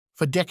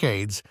For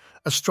decades,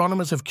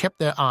 astronomers have kept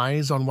their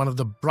eyes on one of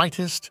the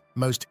brightest,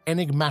 most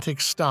enigmatic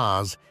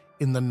stars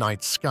in the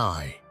night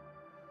sky.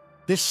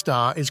 This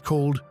star is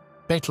called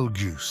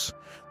Betelgeuse,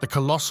 the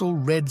colossal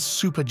red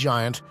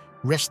supergiant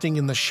resting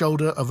in the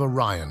shoulder of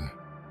Orion.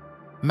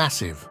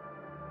 Massive,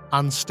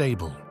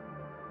 unstable,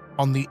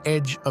 on the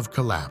edge of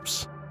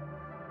collapse.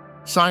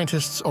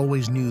 Scientists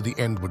always knew the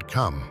end would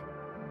come.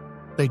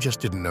 They just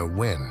didn't know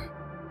when.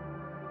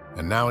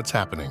 And now it's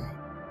happening.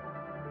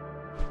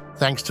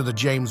 Thanks to the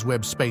James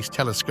Webb Space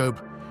Telescope,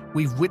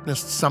 we've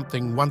witnessed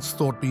something once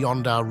thought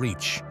beyond our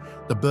reach,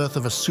 the birth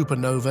of a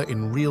supernova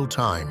in real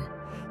time,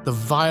 the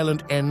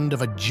violent end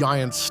of a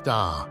giant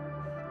star,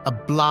 a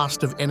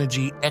blast of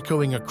energy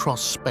echoing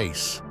across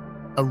space,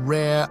 a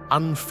rare,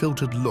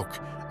 unfiltered look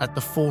at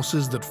the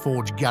forces that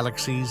forge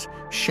galaxies,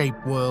 shape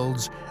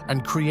worlds,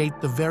 and create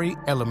the very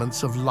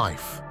elements of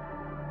life.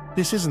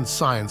 This isn't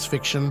science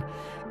fiction,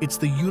 it's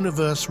the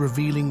universe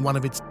revealing one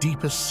of its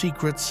deepest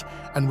secrets,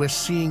 and we're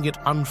seeing it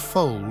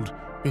unfold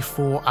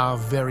before our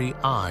very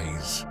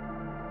eyes.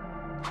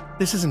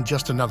 This isn't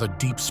just another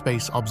deep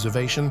space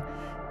observation,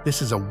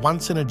 this is a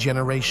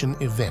once-in-a-generation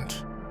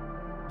event.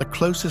 The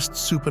closest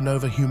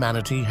supernova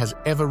humanity has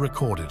ever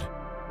recorded,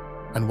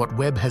 and what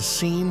Webb has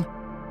seen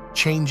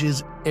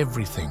changes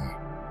everything.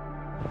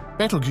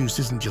 Betelgeuse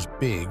isn't just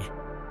big,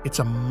 it's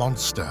a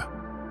monster.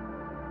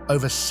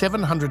 Over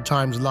 700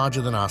 times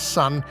larger than our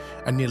Sun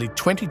and nearly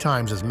 20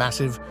 times as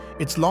massive,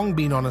 it's long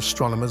been on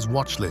astronomers'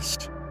 watch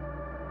list.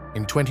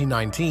 In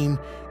 2019,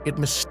 it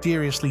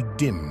mysteriously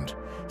dimmed,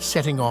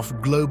 setting off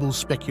global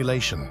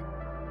speculation.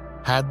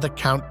 Had the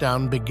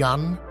countdown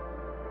begun?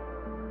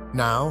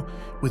 Now,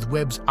 with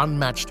Webb's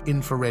unmatched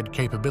infrared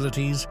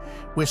capabilities,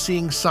 we're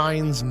seeing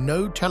signs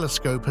no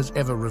telescope has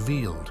ever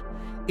revealed.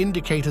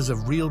 Indicators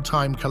of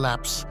real-time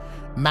collapse,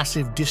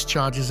 massive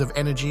discharges of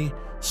energy,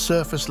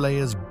 surface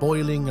layers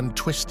boiling and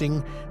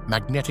twisting,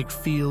 magnetic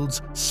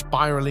fields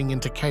spiraling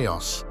into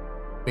chaos.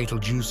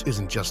 Betelgeuse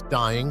isn't just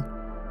dying,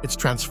 it's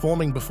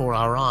transforming before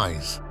our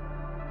eyes.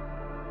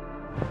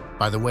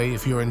 By the way,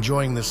 if you're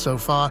enjoying this so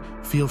far,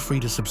 feel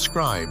free to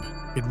subscribe.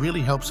 It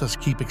really helps us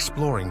keep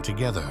exploring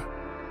together.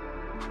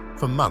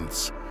 For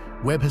months,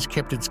 Webb has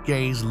kept its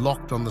gaze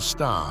locked on the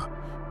star,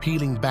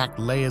 peeling back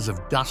layers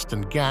of dust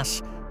and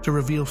gas to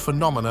reveal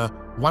phenomena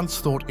once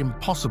thought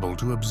impossible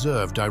to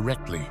observe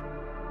directly.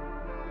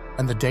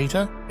 And the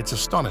data? It's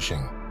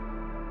astonishing.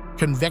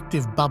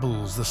 Convective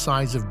bubbles the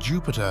size of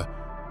Jupiter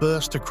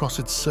burst across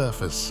its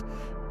surface.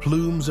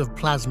 Plumes of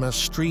plasma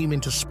stream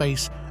into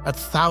space at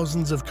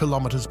thousands of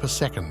kilometers per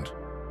second.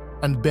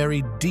 And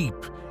buried deep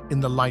in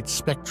the light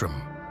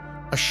spectrum,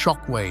 a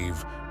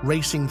shockwave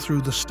racing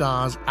through the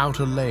star's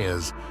outer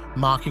layers,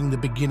 marking the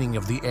beginning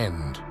of the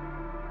end.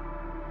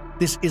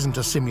 This isn't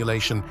a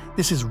simulation,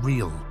 this is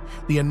real.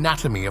 The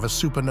anatomy of a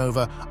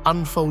supernova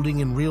unfolding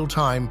in real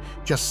time,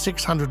 just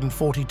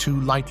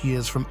 642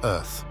 light-years from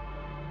Earth.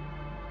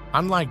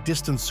 Unlike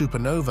distant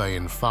supernovae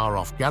in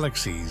far-off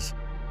galaxies,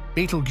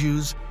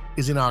 Betelgeuse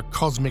is in our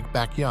cosmic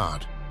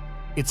backyard.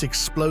 Its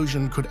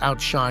explosion could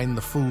outshine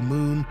the full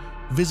moon,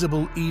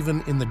 visible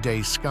even in the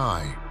day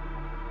sky.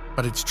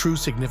 But its true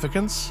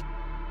significance?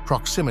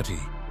 Proximity.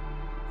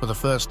 For the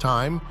first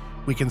time,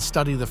 we can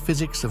study the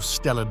physics of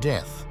stellar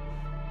death,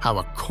 how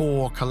a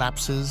core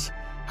collapses,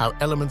 how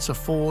elements are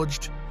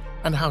forged,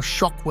 and how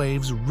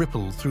shockwaves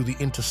ripple through the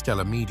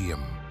interstellar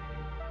medium.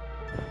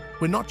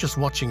 We're not just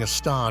watching a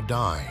star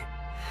die,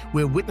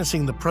 we're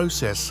witnessing the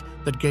process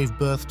that gave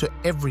birth to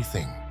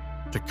everything,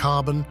 to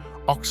carbon,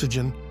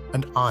 oxygen,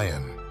 and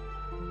iron,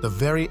 the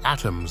very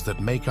atoms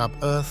that make up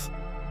Earth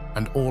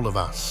and all of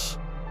us.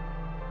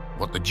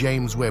 What the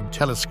James Webb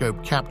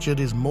Telescope captured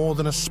is more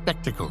than a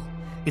spectacle.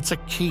 It's a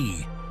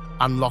key,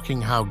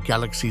 unlocking how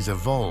galaxies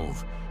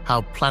evolve,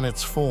 how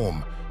planets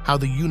form, how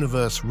the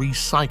universe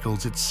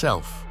recycles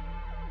itself.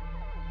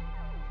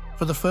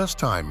 For the first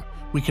time,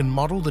 we can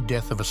model the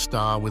death of a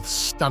star with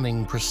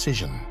stunning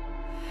precision.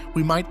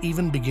 We might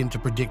even begin to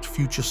predict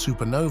future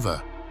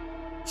supernova,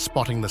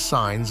 spotting the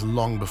signs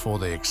long before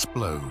they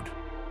explode.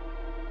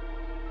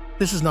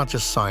 This is not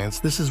just science,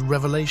 this is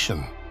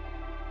revelation.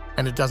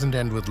 And it doesn't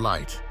end with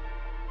light.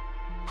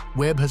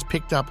 Webb has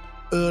picked up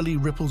early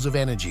ripples of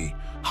energy,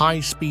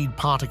 high-speed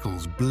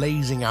particles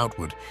blazing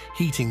outward,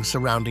 heating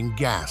surrounding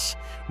gas,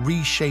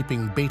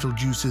 reshaping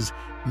Betelgeuse's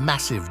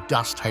massive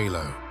dust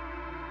halo.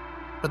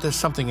 But there's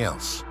something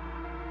else,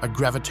 a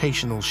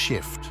gravitational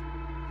shift,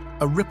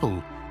 a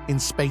ripple in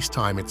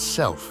space-time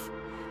itself.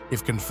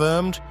 If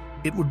confirmed,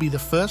 it would be the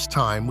first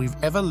time we've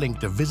ever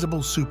linked a visible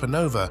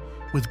supernova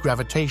with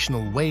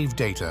gravitational wave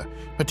data,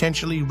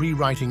 potentially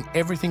rewriting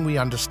everything we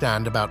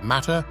understand about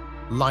matter,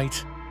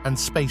 light, and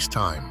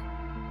space-time.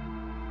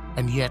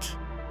 And yet,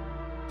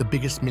 the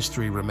biggest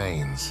mystery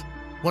remains.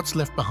 What's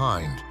left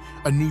behind?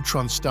 A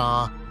neutron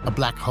star, a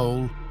black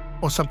hole,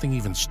 or something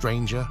even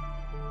stranger?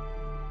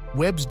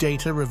 Webb's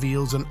data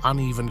reveals an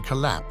uneven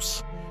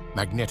collapse,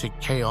 magnetic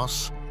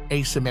chaos,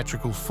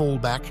 asymmetrical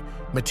fallback,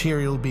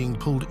 material being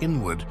pulled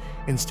inward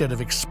instead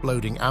of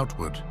exploding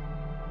outward.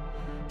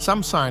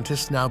 Some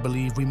scientists now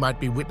believe we might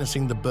be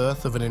witnessing the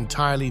birth of an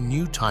entirely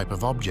new type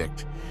of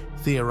object,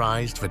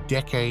 theorized for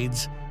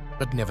decades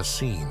but never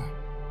seen.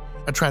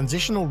 A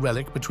transitional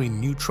relic between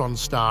neutron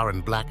star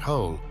and black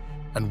hole,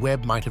 and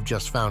Webb might have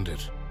just found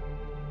it.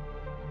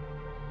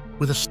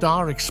 With a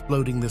star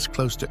exploding this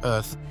close to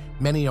Earth,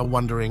 many are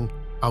wondering,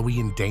 are we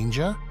in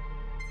danger?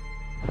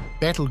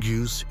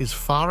 Betelgeuse is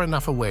far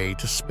enough away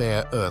to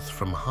spare Earth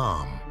from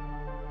harm,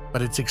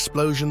 but its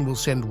explosion will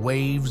send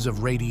waves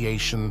of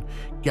radiation,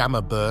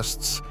 gamma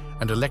bursts,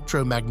 and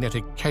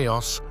electromagnetic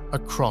chaos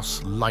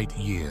across light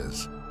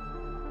years.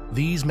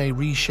 These may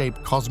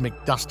reshape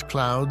cosmic dust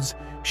clouds,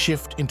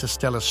 shift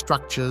interstellar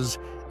structures,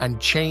 and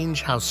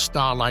change how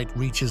starlight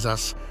reaches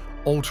us,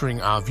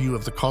 altering our view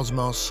of the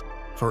cosmos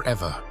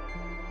forever.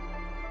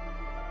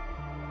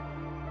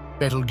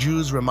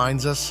 Betelgeuse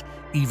reminds us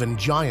even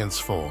giants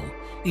fall,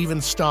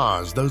 even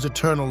stars, those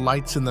eternal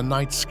lights in the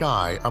night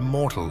sky, are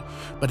mortal,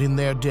 but in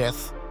their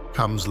death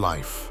comes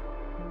life.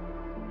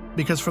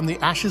 Because from the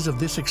ashes of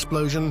this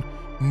explosion,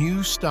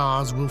 new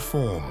stars will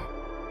form,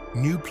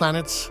 new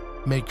planets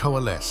may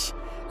coalesce,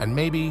 and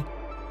maybe,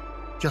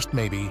 just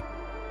maybe,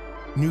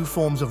 new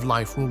forms of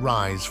life will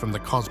rise from the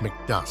cosmic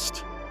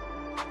dust.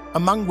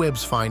 Among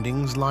Webb's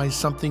findings lies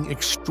something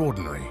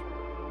extraordinary: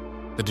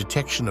 the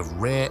detection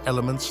of rare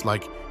elements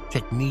like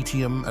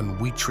technetium and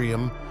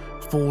yttrium,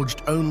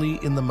 forged only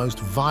in the most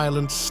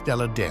violent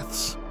stellar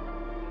deaths.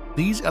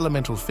 These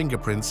elemental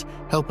fingerprints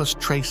help us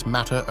trace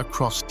matter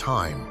across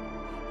time,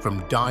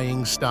 from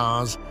dying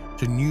stars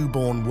to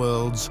newborn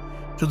worlds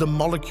to the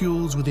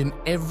molecules within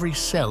every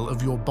cell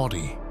of your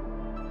body.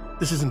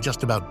 This isn't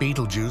just about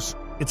Betelgeuse,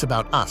 it's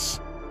about us.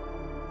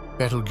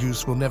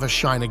 Betelgeuse will never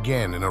shine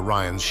again in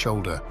Orion's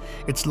shoulder.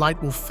 Its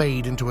light will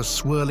fade into a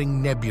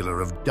swirling nebula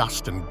of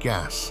dust and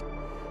gas.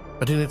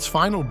 But in its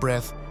final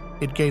breath,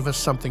 it gave us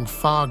something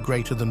far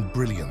greater than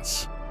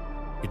brilliance.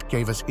 It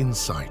gave us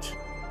insight.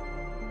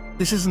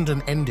 This isn't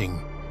an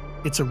ending,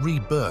 it's a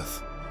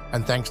rebirth,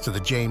 and thanks to the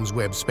James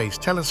Webb Space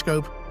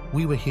Telescope,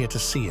 we were here to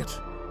see it.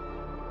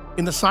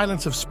 In the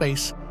silence of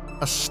space,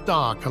 a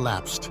star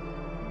collapsed,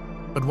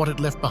 but what it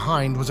left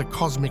behind was a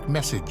cosmic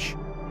message,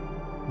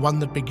 one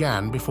that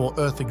began before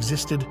Earth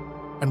existed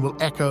and will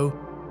echo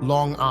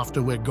long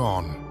after we're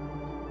gone.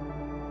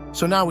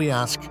 So now we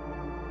ask,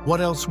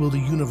 what else will the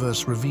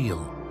universe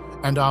reveal?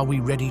 And are we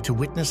ready to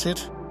witness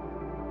it?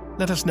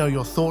 Let us know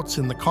your thoughts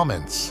in the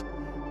comments.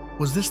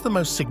 Was this the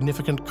most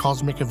significant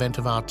cosmic event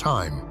of our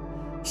time?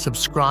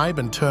 Subscribe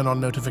and turn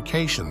on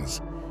notifications,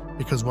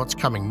 because what's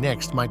coming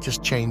next might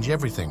just change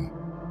everything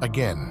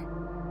again.